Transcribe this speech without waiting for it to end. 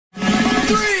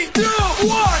3, 2, 1,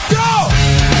 go!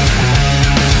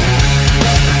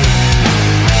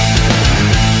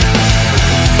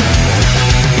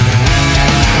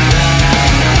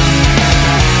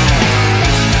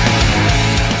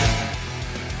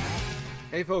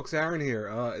 Hey folks, Aaron here.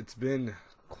 It's been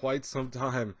quite some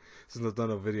time since I've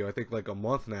done a video. I think like a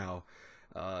month now.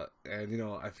 And you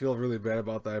know, I feel really bad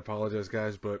about that. I apologize,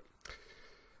 guys, but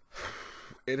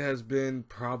it has been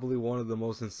probably one of the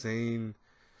most insane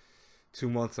 2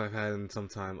 months I've had in some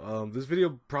time. This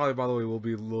video probably, by the way, will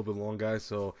be a little bit long, guys,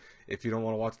 so if you don't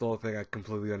want to watch the whole thing, I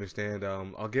completely understand.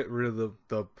 I'll get rid of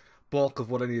the bulk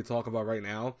of what I need to talk about right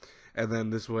now, and then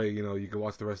this way, you know, you can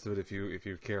watch the rest of it if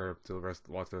you care to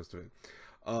watch the rest of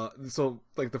it. So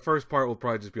like the first part will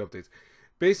probably just be updates.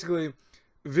 Basically,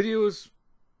 videos,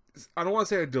 I don't want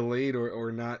to say are delayed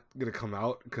or not gonna come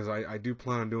out, because I do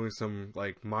plan on doing some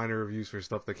like minor reviews for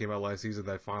stuff that came out last season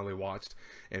that I finally watched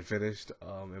and finished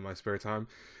in my spare time.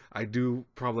 I do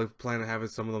probably plan on having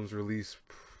some of them released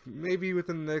maybe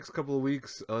within the next couple of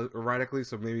weeks, erratically.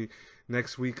 So maybe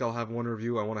next week I'll have one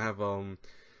review. I want to have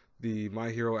the My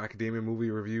Hero Academia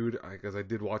movie reviewed, because I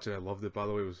did watch it. I loved it, by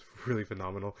the way. It was really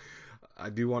phenomenal. I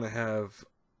do want to have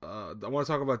I want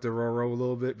to talk about Dororo a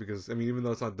little bit, because I mean, even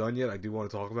though it's not done yet, I do want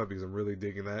to talk about it because I'm really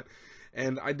digging that.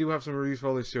 And I do have some reviews for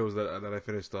all these shows that I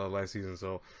finished last season,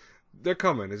 so they're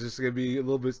coming. It's just gonna be a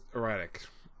little bit erratic.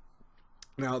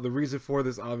 Now, the reason for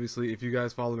this, obviously, if you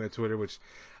guys follow me on Twitter, which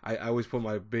I always put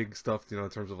my big stuff, you know, in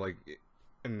terms of like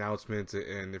announcements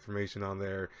and information on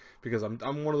there, because I'm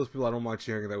one of those people, I don't mind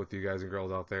sharing that with you guys and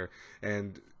girls out there.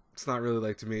 And it's not really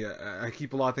like, to me, I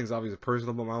keep a lot of things obviously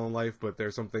personal about my own life, but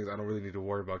there's some things I don't really need to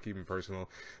worry about keeping personal,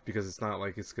 because it's not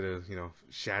like it's gonna, you know,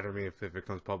 shatter me if it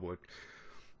becomes public.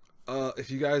 If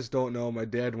you guys don't know, my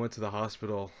dad went to the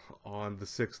hospital on the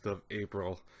 6th of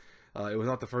April. It was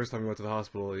not the first time he went to the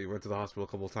hospital. He went to the hospital a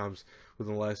couple of times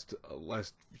within the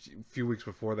last few weeks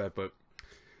before that, but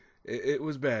it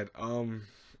was bad.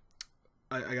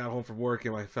 I got home from work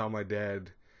and I found my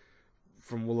dad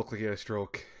from what looked like he had a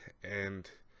stroke,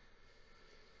 and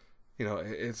you know,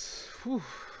 it's whew.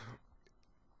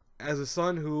 As a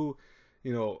son who,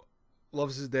 you know,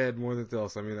 loves his dad more than anything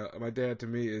else. I mean, my dad to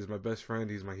me is my best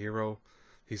friend. He's my hero.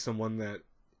 He's someone that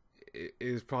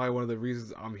is probably one of the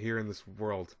reasons I'm here in this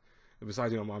world.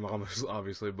 Besides, you know, my mom,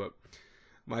 obviously, but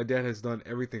my dad has done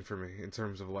everything for me in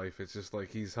terms of life. It's just like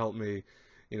he's helped me,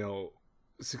 you know,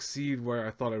 succeed where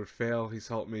I thought I would fail. He's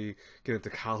helped me get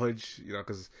into college, you know,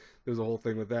 because there was a whole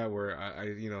thing with that where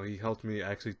you know, he helped me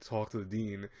actually talk to the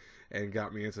dean and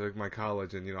got me into my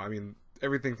college. And, you know, I mean,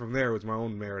 everything from there was my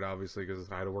own merit, obviously,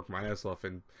 because I had to work my ass off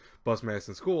and bust my ass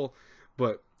in school.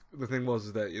 But the thing was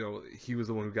is that, you know, he was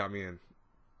the one who got me in.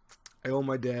 I owe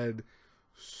my dad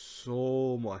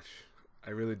so much. I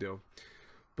really do.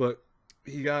 But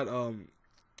he got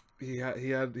he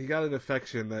got an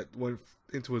infection that went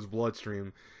into his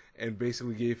bloodstream and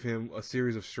basically gave him a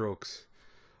series of strokes.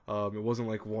 It wasn't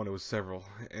like one, it was several.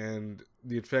 And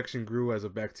the infection grew as a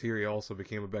bacteria, also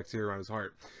became a bacteria around his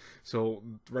heart. So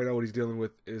right now what he's dealing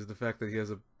with is the fact that he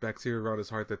has a bacteria around his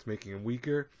heart that's making him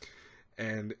weaker,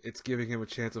 and it's giving him a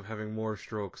chance of having more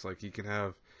strokes. Like, he can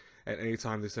have, at any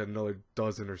time, they said another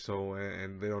dozen or so,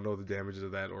 and they don't know the damages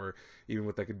of that, or even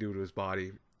what that could do to his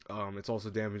body. It's also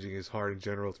damaging his heart in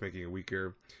general. It's making it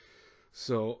weaker.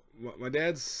 So my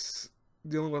dad's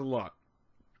dealing with a lot,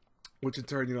 which in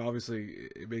turn, you know, obviously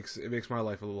it makes my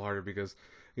life a little harder, because,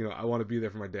 you know, I want to be there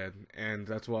for my dad, and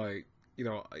that's why, you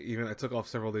know, even I took off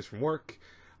several days from work.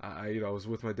 You know, I was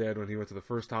with my dad when he went to the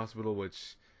first hospital,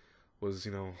 which was,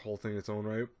 you know, a whole thing in its own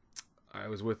right. I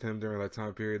was with him during that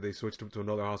time period. They switched him to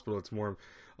another hospital that's more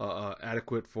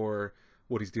adequate for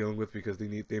what he's dealing with, because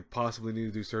they possibly need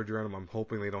to do surgery on him. I'm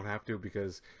hoping they don't have to,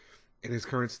 because in his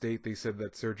current state, they said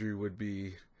that surgery would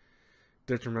be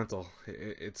detrimental.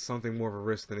 It's something more of a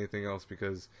risk than anything else,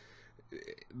 because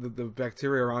the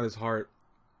bacteria around his heart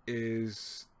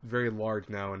is very large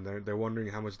now, and they're wondering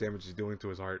how much damage it's doing to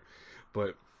his heart.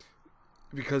 But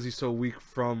because he's so weak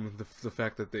from the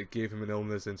fact that they gave him an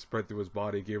illness and spread through his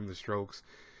body, gave him the strokes,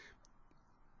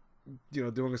 you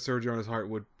know, doing a surgery on his heart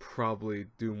would probably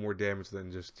do more damage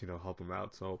than just, you know, help him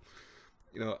out. So,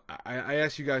 you know, I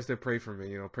ask you guys to pray for me,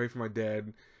 you know, pray for my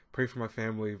dad, pray for my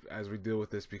family as we deal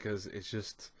with this, because it's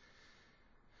just,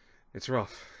 it's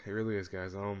rough. It really is,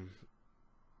 guys.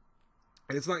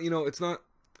 It's not, you know, it's not,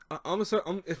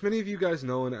 if many of you guys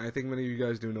know, and I think many of you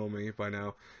guys do know me by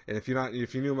now, and if you're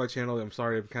new to my channel, I'm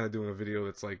sorry, I'm kind of doing a video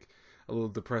that's like a little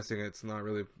depressing. It's not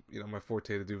really, you know, my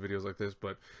forte to do videos like this,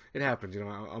 but it happens. You know,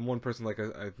 I'm one person, like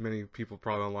many people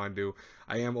probably online do.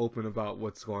 I am open about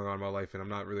what's going on in my life, and I'm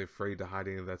not really afraid to hide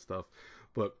any of that stuff.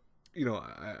 But you know,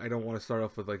 I don't want to start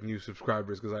off with like new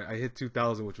subscribers because I hit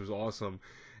 2,000, which was awesome,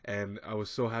 and I was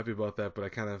so happy about that. But I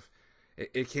kind of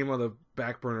it came on the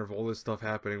back burner of all this stuff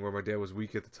happening where my dad was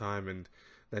weak at the time, and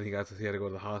then he had to go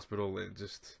to the hospital, and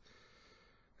just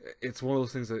it's one of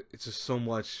those things that it's just so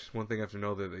much one thing after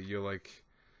another that you're like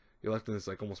you're left in this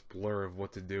like almost blur of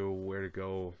what to do, where to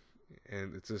go,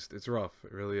 and it's rough.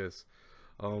 It really is.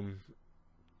 Um,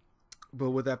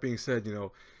 but with that being said, you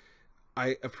know,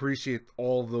 I appreciate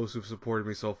all of those who've supported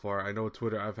me so far. I know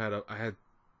Twitter.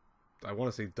 I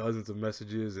want to say dozens of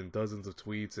messages and dozens of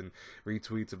tweets and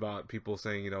retweets about people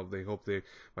saying, you know, they hope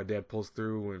my dad pulls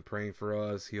through and praying for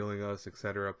us, healing us,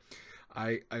 etc.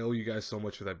 I owe you guys so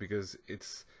much for that because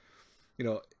it's, you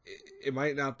know, it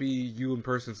might not be you in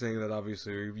person saying that,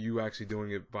 obviously, or you actually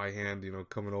doing it by hand, you know,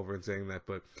 coming over and saying that,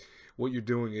 but what you're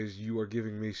doing is you are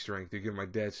giving me strength. You're giving my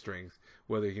dad strength,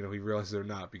 whether, you know, he realizes it or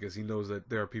not, because he knows that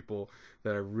there are people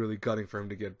that are really gutting for him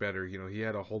to get better. You know, he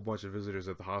had a whole bunch of visitors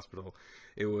at the hospital.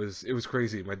 It was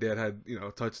crazy. My dad had, you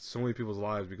know, touched so many people's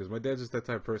lives because my dad's just that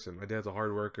type of person. My dad's a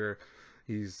hard worker.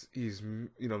 He's you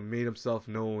know, made himself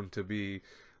known to be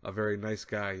a very nice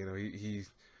guy. You know,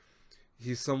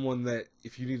 he's someone that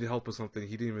if you need help with something,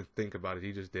 he didn't even think about it.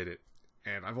 He just did it.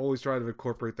 And I've always tried to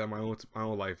incorporate that in my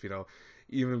own life, you know.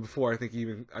 Even before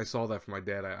I saw that from my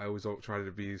dad, I always tried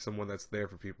to be someone that's there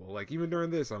for people. Like even during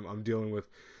this, I'm dealing with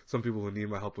some people who need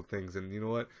my help with things, and you know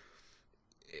what?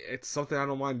 It's something I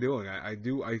don't mind doing.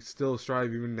 I still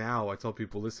strive even now. I tell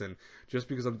people, listen, just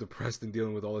because I'm depressed and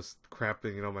dealing with all this crap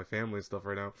thing, you know, my family and stuff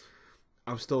right now,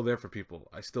 I'm still there for people.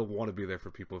 I still want to be there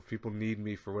for people. If people need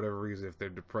me for whatever reason, if they're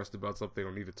depressed about something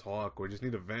or need to talk or just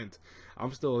need a vent,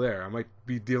 I'm still there. I might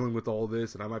be dealing with all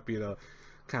this, and I might be in a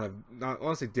kind of, not I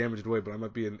want to say damaged way, but I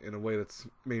might be in a way that's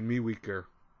made me weaker.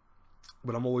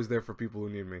 But I'm always there for people who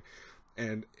need me,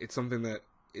 and it's something that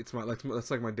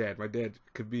that's like my dad. My dad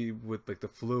could be with like the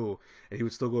flu, and he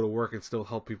would still go to work and still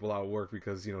help people out at work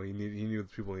because, you know, he knew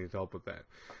people needed help with that.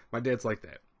 My dad's like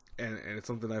that, and it's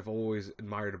something I've always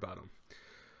admired about him.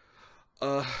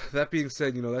 That being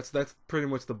said, you know, that's pretty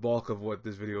much the bulk of what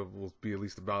this video will be, at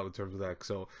least about, in terms of that.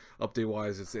 So update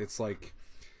wise, it's like,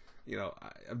 you know,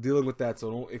 I'm dealing with that,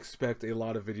 so don't expect a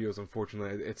lot of videos,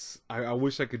 unfortunately. I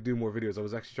wish I could do more videos. I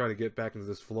was actually trying to get back into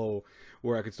this flow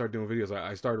where I could start doing videos.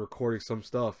 I started recording some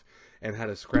stuff and had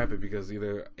to scrap it because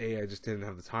either A, I just didn't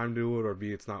have the time to do it, or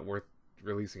B, it's not worth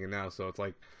releasing it now. So it's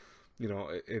like, you know,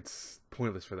 it's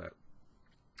pointless for that.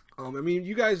 I mean, if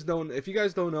you guys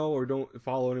don't know or don't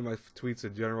follow any of my tweets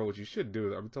in general, which you should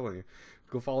do, I'm telling you,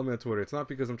 go follow me on Twitter. It's not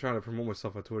because I'm trying to promote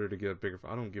myself on Twitter to get a bigger.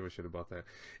 I don't give a shit about that.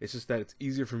 It's just that it's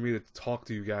easier for me to talk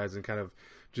to you guys and kind of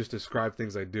just describe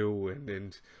things I do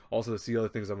and also to see other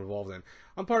things I'm involved in.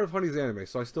 I'm part of Honey's Anime,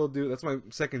 so I still do. That's my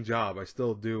second job. I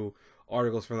still do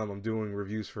articles for them. I'm doing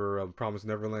reviews for Promised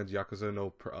Neverland, Yakuza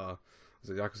no. Is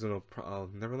it Yakuza no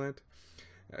Neverland?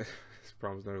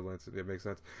 Promised Neverland, it makes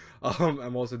sense.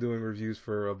 I'm also doing reviews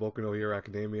for Boku no Hero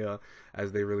Academia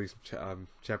as they release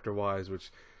chapter wise,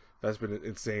 which that's been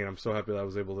insane. I'm so happy that I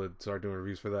was able to start doing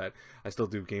reviews for that. I still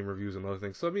do game reviews and other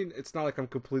things. So I mean, it's not like I'm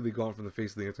completely gone from the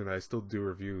face of the internet. I still do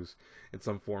reviews in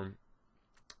some form.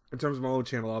 In terms of my own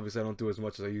channel, obviously I don't do as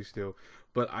much as I used to,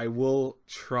 but I will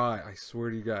try. I swear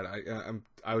to you God,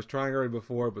 I was trying already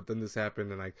before, but then this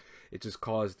happened and it just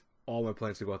caused all my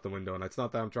plans to go out the window. And it's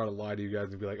not that I'm trying to lie to you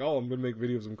guys and be like, oh, I'm gonna make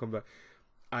videos and come back.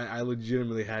 I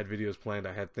legitimately had videos planned.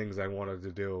 I had things I wanted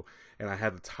to do, and I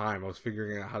had the time. I was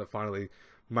figuring out how to finally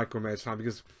micromanage time,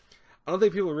 because I don't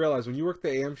think people realize when you work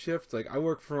the AM shift, like I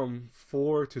work from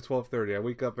 4 to 12:30. I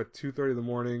wake up at 2:30 in the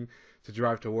morning to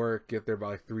drive to work, get there by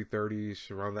like 3:30ish,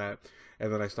 around that,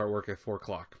 and then I start work at 4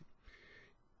 o'clock.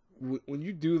 When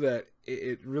you do that,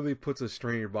 it really puts a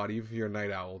strain on your body, even if you're a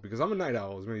night owl. Because I'm a night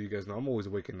owl, as many of you guys know. I'm always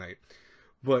awake at night.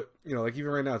 But, you know, like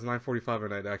even right now, it's 9:45 at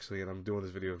night, actually, and I'm doing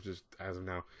this video just as of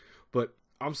now. But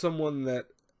I'm someone that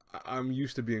I'm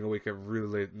used to being awake at really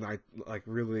late night, like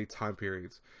really late time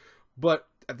periods. But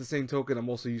at the same token, I'm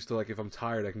also used to, like, if I'm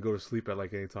tired, I can go to sleep at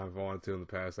like any time if I wanted to in the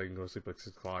past. I can go to sleep like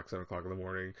 6 o'clock, 7 o'clock in the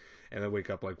morning, and then wake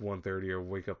up like 1:30 or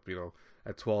wake up, you know,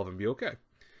 at 12 and be okay.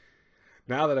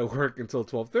 Now that I work until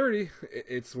 12:30,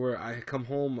 it's where I come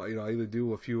home, you know, I either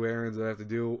do a few errands that I have to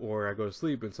do, or I go to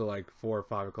sleep until like 4 or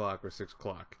 5 o'clock or 6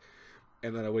 o'clock.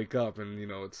 And then I wake up and, you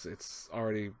know, it's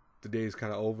already, the day's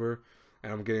kind of over,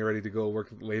 and I'm getting ready to go work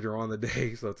later on the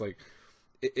day. So it's like,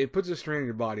 it puts a strain on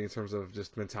your body in terms of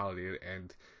just mentality.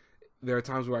 And there are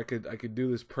times where I could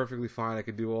do this perfectly fine. I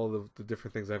could do all the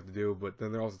different things I have to do, but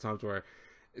then there are also times where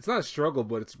it's not a struggle,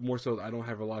 but it's more so I don't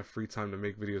have a lot of free time to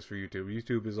make videos for YouTube.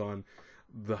 YouTube is on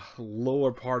the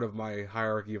lower part of my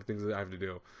hierarchy of things that I have to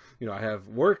do. You know, I have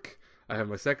work, I have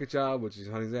my second job, which is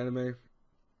Honey's Anime,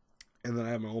 and then I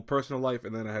have my own personal life,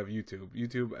 and then I have YouTube.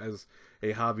 YouTube as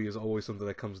a hobby is always something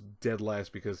that comes dead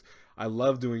last because I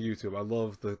love doing YouTube. I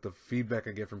love the feedback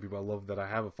I get from people. I love that I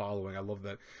have a following. I love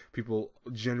that people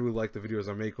genuinely like the videos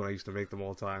I make when I used to make them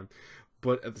all the time.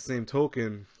 But at the same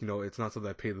token, you know, it's not something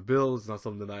that pay the bills. It's not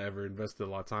something that I ever invested a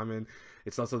lot of time in.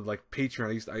 It's not something like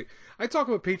Patreon. I talk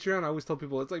about Patreon. I always tell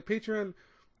people it's like Patreon.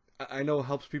 I know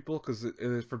helps people because it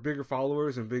is for bigger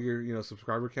followers and bigger, you know,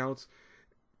 subscriber counts.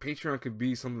 Patreon could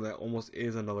be something that almost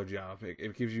is another job.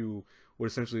 It gives you what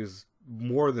essentially is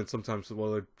more than sometimes what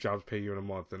other jobs pay you in a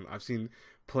month. And I've seen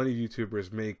plenty of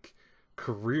YouTubers make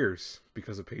careers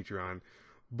because of Patreon.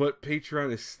 But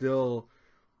Patreon is still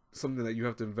something that you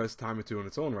have to invest time into in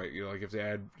its own right. You know, like you have to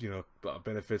add, you know,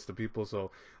 benefits to people.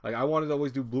 So, like, I wanted to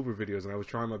always do blooper videos, and I was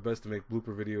trying my best to make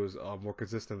blooper videos more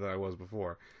consistent than I was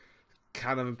before.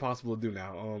 Kind of impossible to do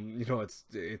now. You know,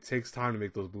 it takes time to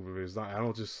make those blooper videos. I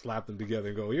don't just slap them together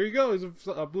and go, here you go, here's a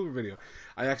blooper video.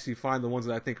 I actually find the ones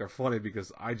that I think are funny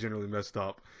because I generally messed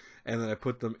up, and then I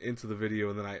put them into the video,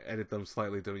 and then I edit them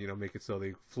slightly to, you know, make it so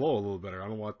they flow a little better. I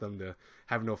don't want them to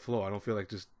have no flow. I don't feel like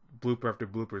just blooper after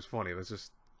blooper is funny. That's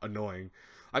just annoying.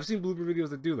 I've seen blooper videos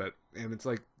that do that, and it's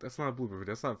like, that's not a blooper video.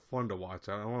 That's not fun to watch.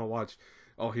 I don't want to watch,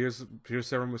 oh, here's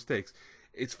several mistakes.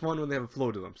 It's fun when they have a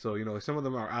flow to them. So, you know, some of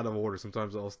them are out of order.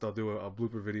 Sometimes they'll do a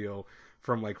blooper video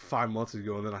from like 5 months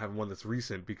ago, and then I have one that's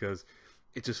recent because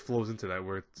it just flows into that,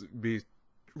 where it's be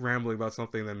rambling about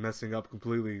something and then messing up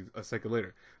completely a second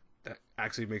later. That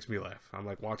actually makes me laugh. I'm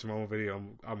like watching my own video.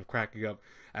 I'm cracking up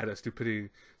at a stupid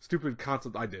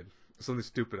concept I did. Something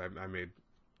stupid I made.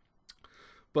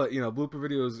 But, you know, blooper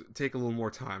videos take a little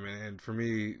more time, and for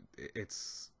me,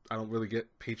 I don't really get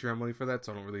Patreon money for that,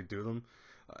 so I don't really do them.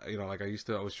 You know, like I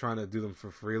was trying to do them for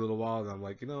free a little while, and I'm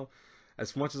like, you know,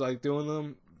 as much as I like doing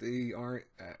them, they aren't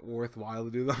worthwhile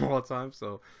to do them all the time.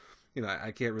 So, you know,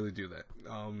 I can't really do that.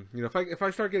 You know, if I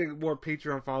start getting more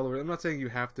Patreon followers, I'm not saying you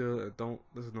have to. Don't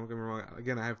get me wrong.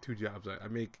 Again, I have 2 jobs. I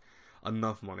make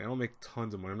enough money. I don't make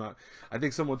tons of money. I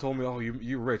think someone told me, oh,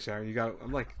 you're rich, Aaron.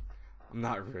 I'm like, I'm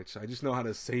not rich. I just know how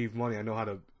to save money. I know how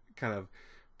to kind of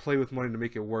play with money to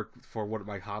make it work for what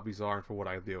my hobbies are and for what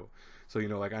I do. So, you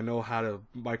know, like, I know how to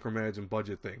micromanage and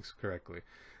budget things correctly.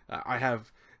 I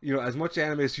have, you know, as much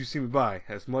anime as you see me buy,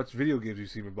 as much video games you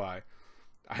see me buy,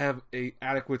 I have a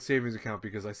adequate savings account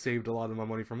because I saved a lot of my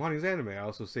money from Honey's Anime. I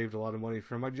also saved a lot of money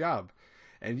from my job.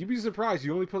 And you'd be surprised,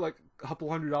 you only put like a couple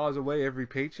 $100 away every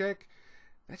paycheck.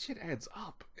 That shit adds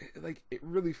up, like, it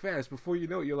really fast. Before you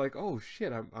know it, you're like, oh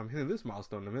shit, I'm hitting this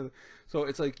milestone. So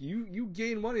it's like you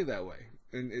gain money that way.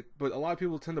 But a lot of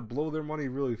people tend to blow their money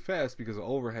really fast because of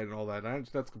overhead and all that.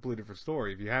 That's a completely different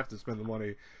story. If you have to spend the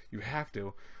money, you have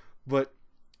to. But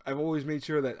I've always made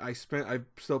sure that I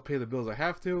still pay the bills I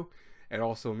have to, and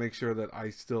also make sure that I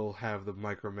still have the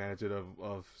micromanagement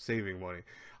of saving money.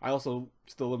 I also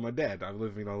still live with my dad. I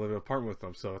live in an apartment with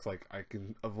him, so it's like I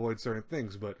can avoid certain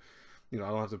things, but, you know, I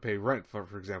don't have to pay rent,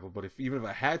 for example. But even if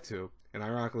I had to, and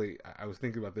ironically, I was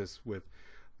thinking about this with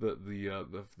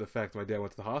the fact that my dad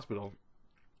went to the hospital.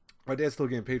 My dad's still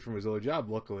getting paid from his other job,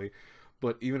 luckily.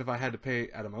 But even if I had to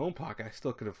pay out of my own pocket, I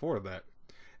still could afford that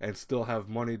and still have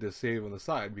money to save on the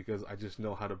side because I just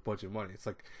know how to budget money. It's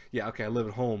like, yeah, okay, I live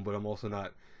at home, but I'm also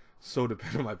not so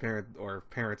dependent on my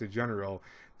parents in general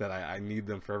that I need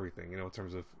them for everything, you know, in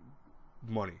terms of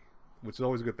money, which is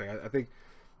always a good thing. I think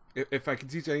if I can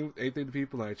teach anything to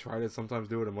people, and I try to sometimes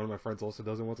do it, and one of my friends also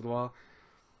does it once in a while,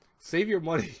 save your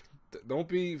money. Don't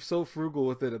be so frugal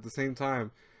with it at the same time.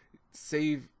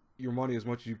 Save your money as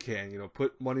much as you can, you know,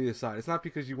 put money aside. It's not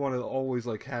because you want to always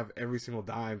like have every single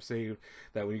dime saved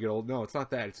that when you get old. No, it's not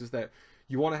that. It's just that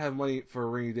you want to have money for a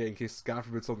rainy day in case, God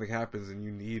forbid, something happens and you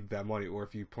need that money, or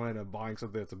if you plan on buying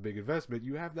something that's a big investment,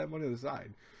 you have that money on the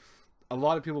side. A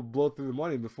lot of people blow through the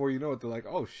money before you know it. They're like,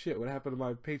 oh shit, what happened to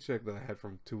my paycheck that I had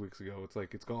from 2 weeks ago? It's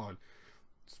like, it's gone.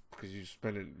 It's because you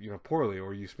spend it, you know, poorly,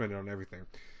 or you spend it on everything.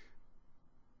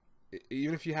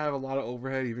 Even if you have a lot of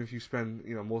overhead, even if you spend,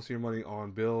 you know, most of your money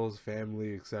on bills,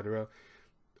 family, etc.,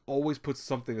 always put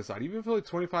something aside. Even if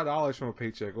it's like $25 from a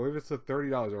paycheck, or if it's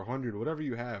 $30 or $100, whatever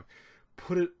you have,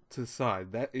 put it to the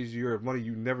side. That is your money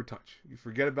you never touch. You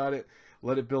forget about it,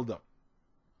 let it build up.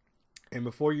 And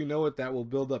before you know it, that will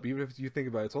build up. Even if you think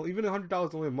about it, even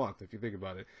 $100 only a month, if you think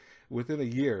about it. Within a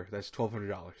year, that's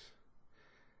 $1,200.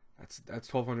 That's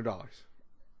 $1,200.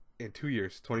 In 2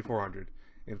 years, $2,400.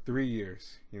 In 3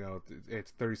 years, you know,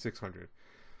 it's $3,600.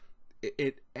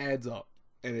 It adds up,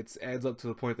 and it adds up to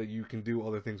the point that you can do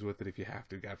other things with it if you have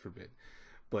to, God forbid.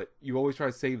 But you always try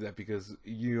to save that because,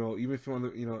 you know, even if you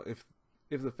want to, you know, if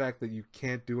if the fact that you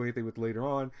can't do anything with later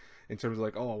on, in terms of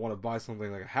like, oh, I want to buy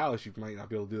something like a house, you might not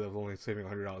be able to do that with only saving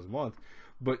 $100 a month.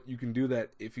 But you can do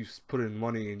that if you put in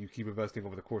money and you keep investing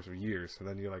over the course of years. And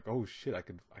then you're like, oh shit, I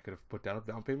could have put down a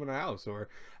down payment on a house, or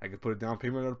I could put a down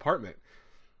payment on an apartment.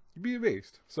 You'd be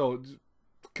amazed. So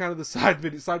kind of the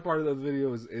side part of the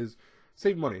video is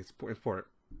save money. It's important,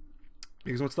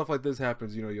 because when stuff like this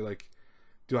happens, you know, you're like,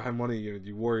 do I have money?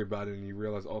 You worry about it, and you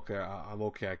realize, okay, I'm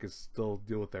okay. I can still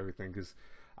deal with everything. Because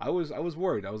I was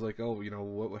worried. I was like, oh, you know,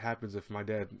 what happens if my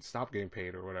dad stopped getting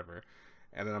paid or whatever?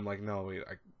 And then I'm like, no, wait,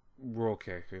 we're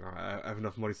okay. You know, I have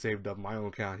enough money saved up in my own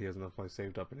account. He has enough money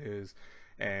saved up in his,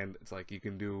 and it's like, you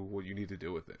can do what you need to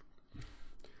do with it.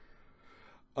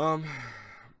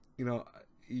 You know,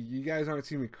 you guys aren't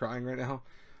seeing me crying right now.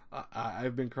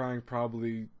 I've been crying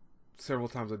probably several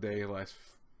times a day the last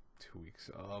 2 weeks.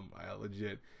 I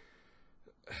legit,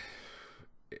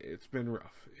 it's been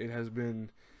rough. It has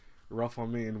been rough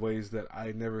on me in ways that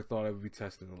I never thought I would be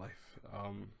tested in life.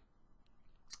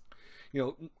 You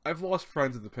know, I've lost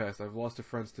friends in the past. I've lost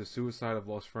friends to suicide. I've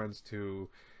lost friends to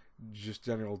just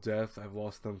general death. I've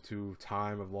lost them to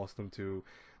time. I've lost them to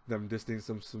them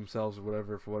distancing themselves or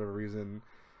whatever, for whatever reason.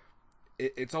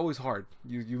 It's always hard.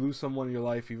 You lose someone in your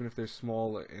life, even if they're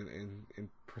small in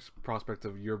prospect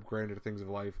of your grander things of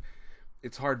life.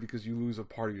 It's hard because you lose a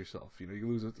part of yourself. You know, you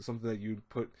lose something that you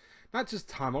put, not just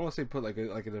time. I don't want to say put like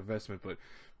an investment, but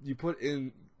you put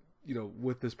in, you know,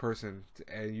 with this person,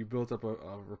 and you built up a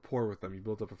rapport with them. You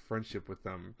built up a friendship with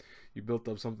them. You built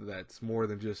up something that's more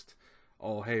than just,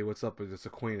 oh, hey, what's up? It's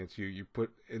acquaintance. You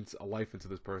put a life into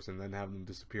this person, then have them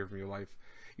disappear from your life,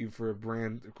 even for a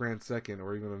grand second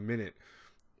or even a minute.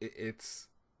 It's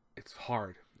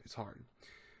hard. It's hard.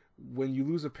 When you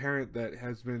lose a parent that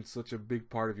has been such a big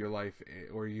part of your life,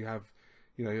 or you have,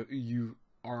 you know, you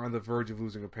are on the verge of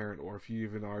losing a parent, or if you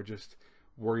even are just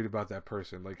worried about that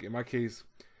person. Like in my case,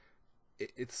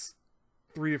 it's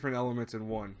 3 different elements in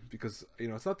one, because, you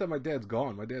know, it's not that my dad's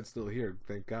gone. My dad's still here,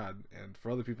 thank God. And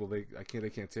for other people, they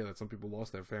can't say that. Some people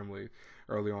lost their family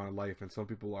early on in life, and some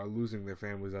people are losing their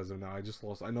families as of now.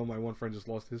 I know my one friend just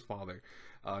lost his father,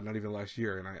 not even last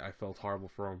year, and I felt horrible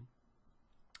for him.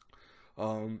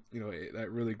 You know,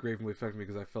 that really gravely affected me,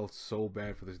 because I felt so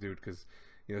bad for this dude, because,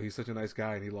 you know, he's such a nice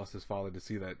guy, and he lost his father. To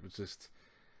see that was just,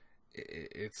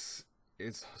 it's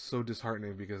so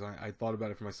disheartening, because I thought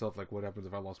about it for myself, like, what happens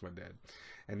if I lost my dad?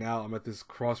 And now I'm at this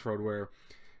crossroad where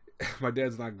my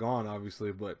dad's not gone,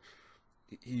 obviously, but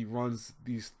he runs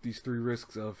these 3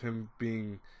 risks of him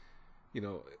being, you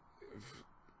know,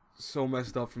 so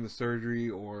messed up from the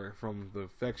surgery, or from the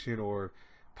infection, or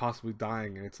possibly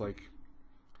dying. And it's like,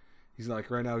 he's not,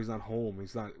 like, right now he's not home.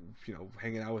 He's not, you know,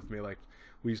 hanging out with me. Like,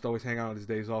 we used to always hang out on his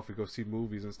days off. We go see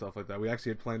movies and stuff like that. We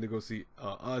actually had planned to go see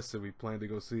Us, and we planned to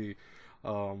go see, I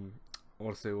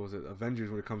want to say, what was it, Avengers,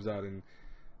 when it comes out. And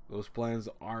those plans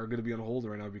are going to be on hold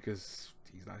right now, because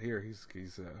he's not here.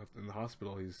 He's in the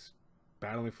hospital. He's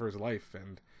battling for his life.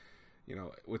 And, you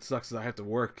know, what sucks is I have to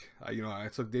work. I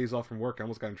took days off from work. I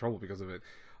almost got in trouble because of it,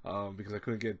 because I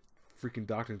couldn't get freaking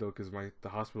doctoring, though, because the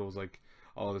hospital was like,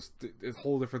 oh, this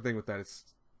whole different thing with that. It's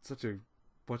such a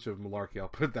bunch of malarkey, I'll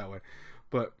put it that way.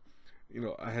 But, you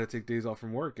know, I had to take days off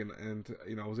from work, and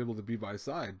you know, I was able to be by his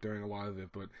side during a lot of it.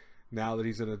 But now that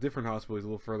he's in a different hospital, he's a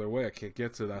little further away, I can't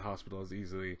get to that hospital as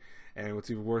easily. And what's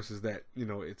even worse is that, you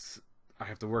know, I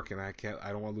have to work, and I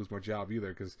don't want to lose my job either,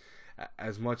 because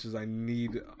as much as I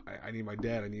need my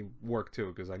dad, I need work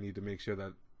too, because I need to make sure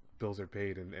that bills are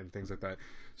paid and things like that.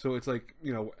 So it's like,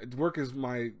 you know, work is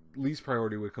my least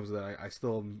priority when it comes to that. I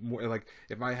still more, like,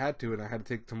 if I had to, and I had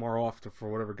to take tomorrow off for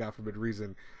whatever God forbid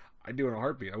reason, I'd do it in a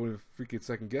heartbeat. I wouldn't freaking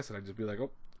second guess it. I'd just be like, oh,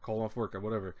 call off work or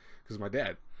whatever, because my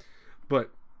dad.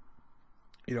 But,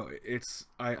 you know,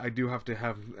 I do have to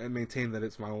have and maintain that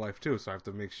it's my own life too. So I have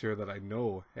to make sure that I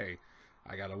know, hey,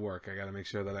 I gotta work. I gotta make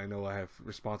sure that I know I have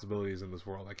responsibilities in this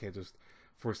world. I can't just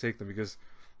forsake them, because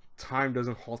time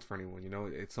doesn't halt for anyone. You know,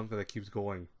 it's something that keeps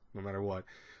going no matter what.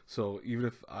 So even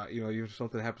if even if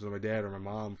something happens to my dad or my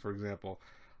mom, for example,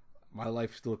 my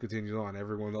life still continues on.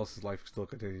 Everyone else's life still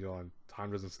continues on.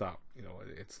 Time doesn't stop. You know,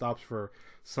 it stops for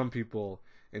some people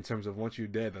in terms of once you're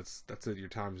dead, that's it. Your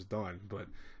time's done. But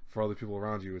for other people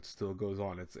around you, it still goes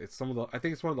on. It's I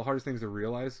think it's one of the hardest things to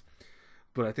realize.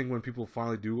 But I think when people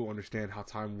finally do understand how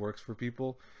time works for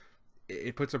people,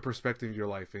 it puts a perspective in your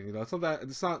life. And, you know,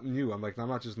 it's not new. I'm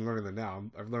not just learning that now.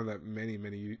 I've learned that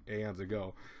many aeons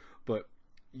ago. But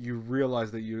you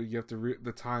realize that you have to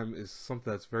the time is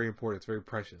something that's very important. It's very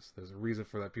precious. There's a reason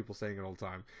for that. People saying it all the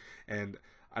time, and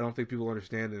I don't think people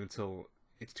understand it until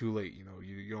it's too late. You know,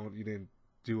 you didn't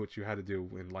do what you had to do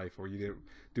in life, or you didn't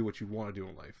do what you want to do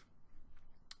in life.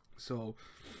 So,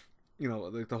 you know,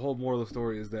 like the whole moral of the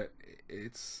story is that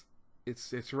it's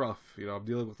rough. You know, I'm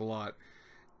dealing with a lot,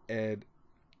 and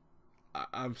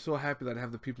I'm so happy that I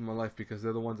have the people in my life because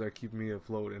they're the ones that are keeping me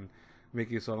afloat and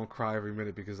making it so I don't cry every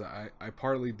minute, because I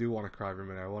partly do want to cry every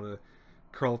minute. I want to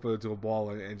curl up into a ball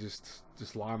and just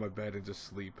lie on my bed and just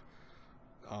sleep.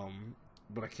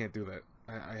 But I can't do that.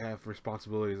 I have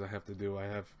responsibilities I have to do. I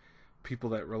have people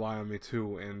that rely on me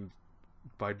too, and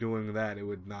by doing that, it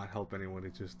would not help anyone.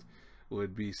 It just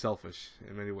would be selfish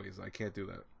in many ways. I can't do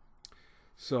that.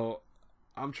 So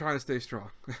I'm trying to stay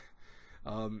strong.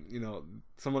 You know,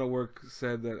 someone at work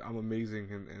said that I'm amazing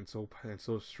and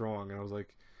so strong, and I was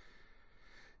like,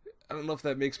 I don't know if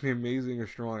that makes me amazing or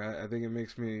strong. I think it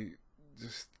makes me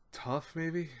just tough,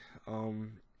 maybe.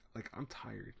 Like I'm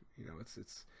tired. You know,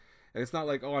 and it's not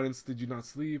like, oh, did you not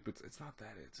sleep? It's not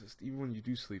that. It's just, even when you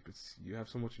do sleep, it's, you have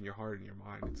so much in your heart and your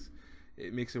mind.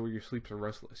 It makes it where your sleeps are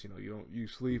restless. You know, you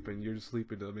sleep and you're just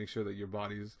sleeping to make sure that your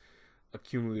body's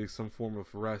accumulating some form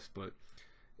of rest, but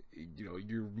you know,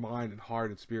 your mind and heart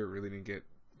and spirit really didn't get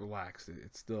relaxed.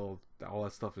 It's still, all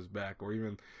that stuff is back. Or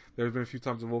even there's been a few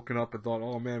times I've woken up and thought,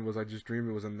 oh man, was I just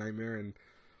dreaming? It was a nightmare, and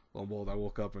lo and behold, I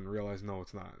woke up and realized, no,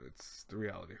 it's not. It's the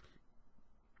reality.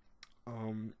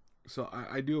 So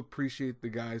I do appreciate the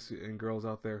guys and girls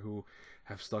out there who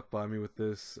have stuck by me with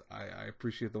this. I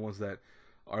appreciate the ones that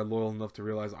are loyal enough to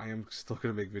realize I am still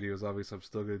going to make videos. Obviously, I'm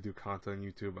still going to do content on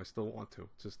YouTube. I still want to.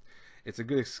 It's a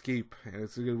good escape, and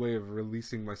it's a good way of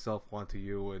releasing myself onto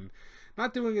you, and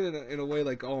not doing it in a way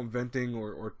like, oh, I'm venting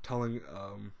or telling,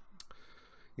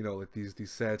 you know, like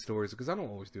these sad stories, because I don't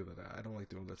always do that. I don't like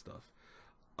doing that stuff.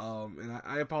 And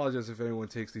I apologize if anyone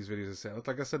takes these videos as sad.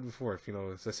 Like I said before, if you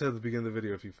know, as I said at the beginning of the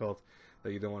video, if you felt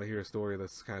that you don't want to hear a story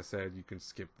that's kind of sad, you can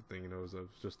skip the thing. You know, it was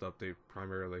just an update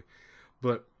primarily.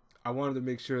 But I wanted to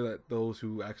make sure that those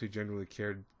who actually genuinely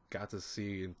cared got to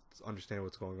see and understand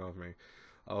what's going on with me.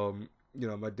 You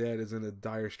know, my dad is in a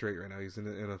dire strait right now. He's in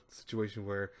a situation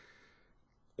where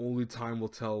only time will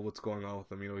tell what's going on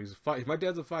with him. You know, he's a fight. My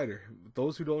dad's a fighter.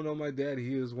 Those who don't know my dad,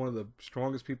 he is one of the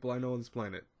strongest people I know on this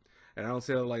planet. And I don't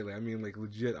say that lightly. I mean, like,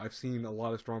 legit. I've seen a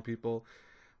lot of strong people.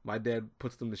 My dad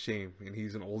puts them to shame, and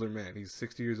he's an older man. He's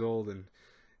 60 years old, and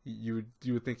you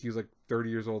would think he was like 30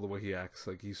 years old the way he acts.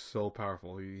 Like, he's so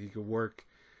powerful. He could work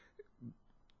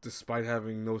despite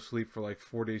having no sleep for like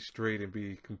 4 days straight and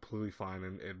be completely fine,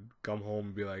 and come home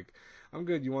and be like, I'm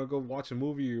good. You want to go watch a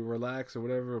movie, or relax, or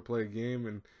whatever, or play a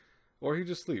game, or he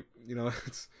just sleep. You know,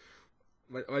 it's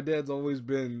my dad's always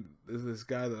been this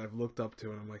guy that I've looked up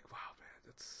to, and I'm like, wow,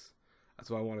 man, that's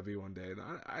what I want to be one day. And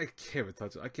I can't even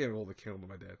touch it. I can't even hold a candle to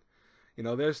my dad. You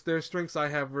know, there's strengths I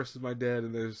have versus my dad,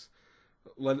 and there's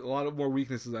a lot of more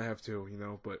weaknesses I have too. You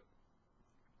know, but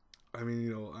I mean,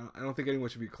 you know, I don't think anyone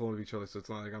should be a clone of each other. So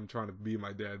it's not like I'm trying to be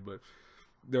my dad, but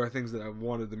there are things that I've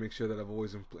wanted to make sure that I've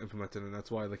always implemented, and that's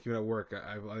why, like, even at work,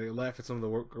 I laugh at some of the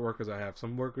workers I have.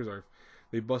 Some workers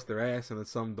they bust their ass, and then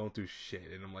some don't do shit,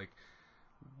 and I'm like,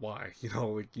 why? You know,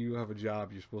 like, you have a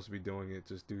job, you're supposed to be doing it.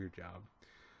 Just do your job.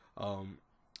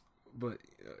 But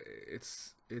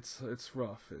it's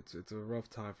rough. It's a rough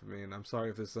time for me, and I'm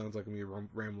sorry if this sounds like me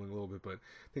rambling a little bit, but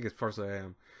I think it's partially I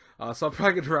am. So I'm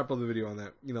probably gonna wrap up the video on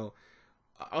that. You know,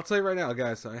 I'll tell you right now,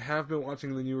 guys, I have been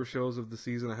watching the newer shows of the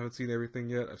season. I haven't seen everything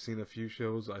yet. I've seen a few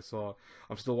shows. I'm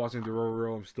still watching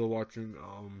Dororo. I'm still watching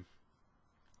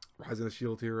Rise of the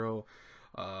Shield Hero.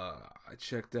 I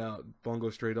checked out Bungo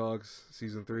Stray Dogs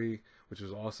season 3, which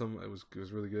was awesome. It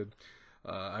was really good.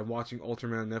 I'm watching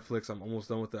Ultraman on Netflix. I'm almost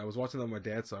done with it. I was watching that with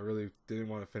my dad, so I really didn't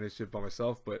want to finish it by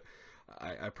myself, but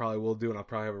I probably will do, and I'll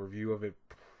probably have a review of it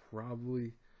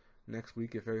probably next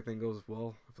week if everything goes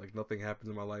well. If like nothing happens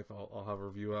in my life, I'll have a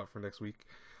review out for next week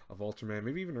of Ultraman.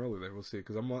 Maybe even earlier. We'll see,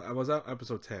 because I was at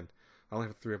episode 10. I only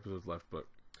have 3 episodes left, but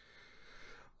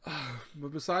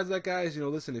besides that, guys, you know,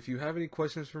 listen, if you have any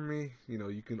questions for me, you know,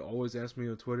 you can always ask me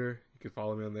on Twitter. You can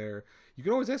follow me on there. You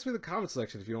can always ask me in the comment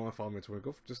section if you don't want to follow me on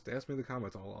Twitter. Just ask me in the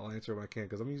comments. I'll answer when I can,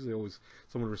 because I'm usually always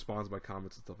someone who responds by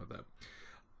comments and stuff like that.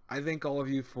 I thank all of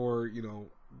you for, you know,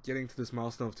 getting to this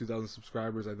milestone of 2,000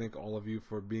 subscribers. I thank all of you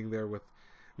for being there with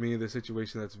me in this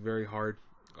situation that's very hard.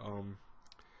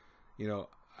 You know,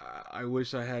 I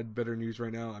wish I had better news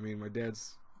right now. I mean, my dad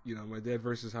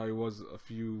versus how he was a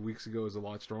few weeks ago is a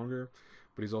lot stronger,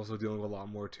 but he's also dealing with a lot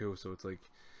more too. So it's like,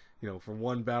 you know, from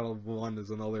one battle won,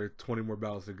 there's another 20 more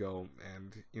battles to go,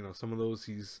 and you know, some of those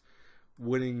he's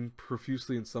winning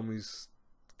profusely, and some he's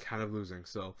kind of losing.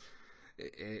 So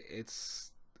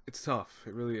it's tough.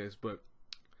 It really is. But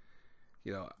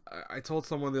you know, I told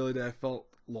someone the other day I felt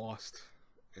lost,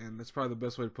 and that's probably the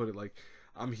best way to put it. Like,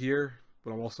 I'm here,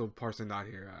 but I'm also partially not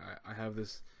here. I have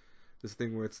this this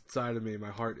thing where it's inside of me, my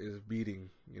heart is beating.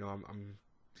 You know, I'm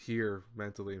here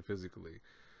mentally and physically,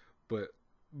 but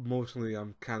emotionally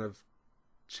I'm kind of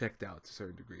checked out to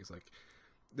certain degrees. Like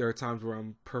there are times where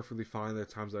I'm perfectly fine. There are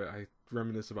times I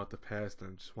reminisce about the past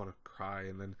and I just want to cry.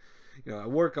 And then, you know,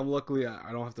 at work, luckily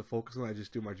I don't have to focus on it. I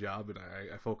just do my job and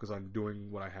I focus on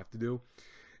doing what I have to do.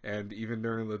 And even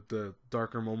during the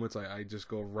darker moments, I just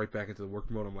go right back into the work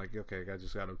mode. I'm like, okay, I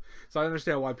just gotta. So I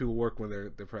understand why people work when they're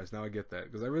depressed. Now I get that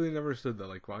because I really never understood that.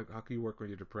 Like, how can you work when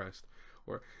you're depressed?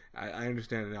 Or I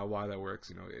understand now why that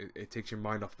works. You know, it takes your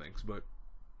mind off things. But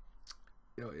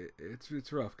you know,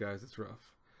 it's rough, guys. It's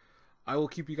rough. I will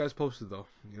keep you guys posted though.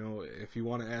 You know, if you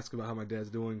want to ask about how my dad's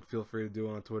doing, feel free to do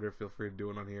it on Twitter. Feel free to do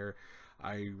it on here.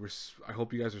 I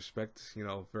hope you guys respect, you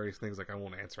know, various things. Like I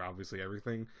won't answer obviously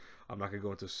everything. I'm not gonna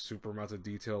go into super amounts of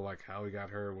detail like how he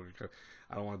got hurt.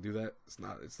 I don't want to do that. It's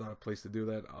not a place to do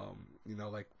that. You know,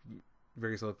 like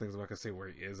various other things. I'm not gonna say where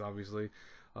he is obviously.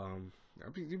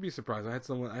 You'd be surprised. I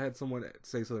had someone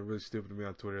say something really stupid to me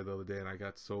on Twitter the other day, and I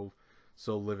got so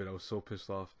livid. I was so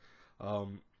pissed off.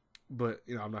 But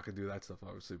you know, I'm not gonna do that stuff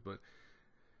obviously. But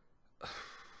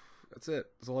that's it.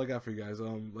 That's all I got for you guys.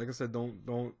 Like I said,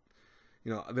 don't.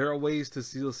 You know, there are ways to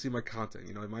still see my content.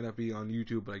 You know, it might not be on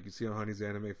YouTube, but you can see on Honey's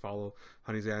Anime. Follow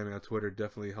Honey's Anime on Twitter.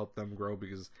 Definitely help them grow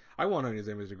because I want Honey's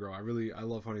Anime to grow. I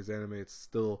love Honey's Anime. It's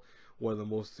still one of the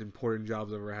most important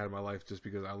jobs I've ever had in my life just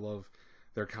because I love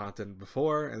their content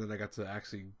before, and then I got to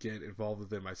actually get involved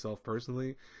with it myself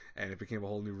personally, and it became a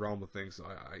whole new realm of things. So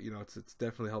you know, it's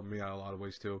definitely helped me out a lot of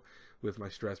ways too with my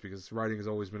stress because writing has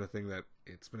always been a thing that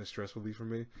it's been a stress relief for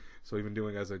me. So even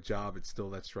doing it as a job, it's still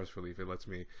that stress relief. It lets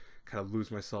me kind of lose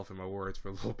myself in my words for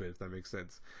a little bit, if that makes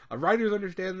sense. Writers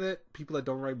understand that. People that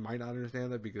don't write might not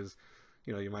understand that because,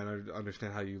 you know, you might not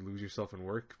understand how you lose yourself in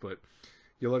work, but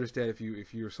you'll understand if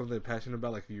you're something passionate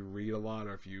about, like if you read a lot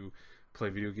or if you play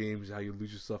video games, how you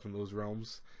lose yourself in those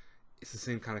realms. It's the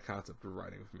same kind of concept with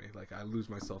writing with me. Like I lose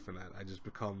myself in that. I just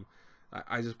become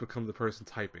the person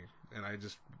typing, and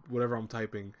whatever I'm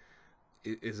typing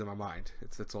is in my mind.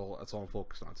 That's all I'm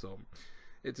focused on. So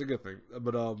it's a good thing.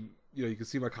 But you know, you can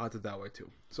see my content that way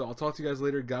too. So I'll talk to you guys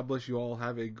later. God bless you all.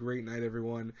 Have a great night,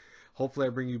 everyone. Hopefully I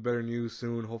bring you better news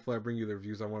soon. Hopefully I bring you the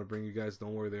reviews I want to bring you guys.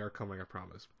 Don't worry, they are coming, I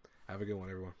promise. Have a good one,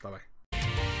 everyone. Bye bye.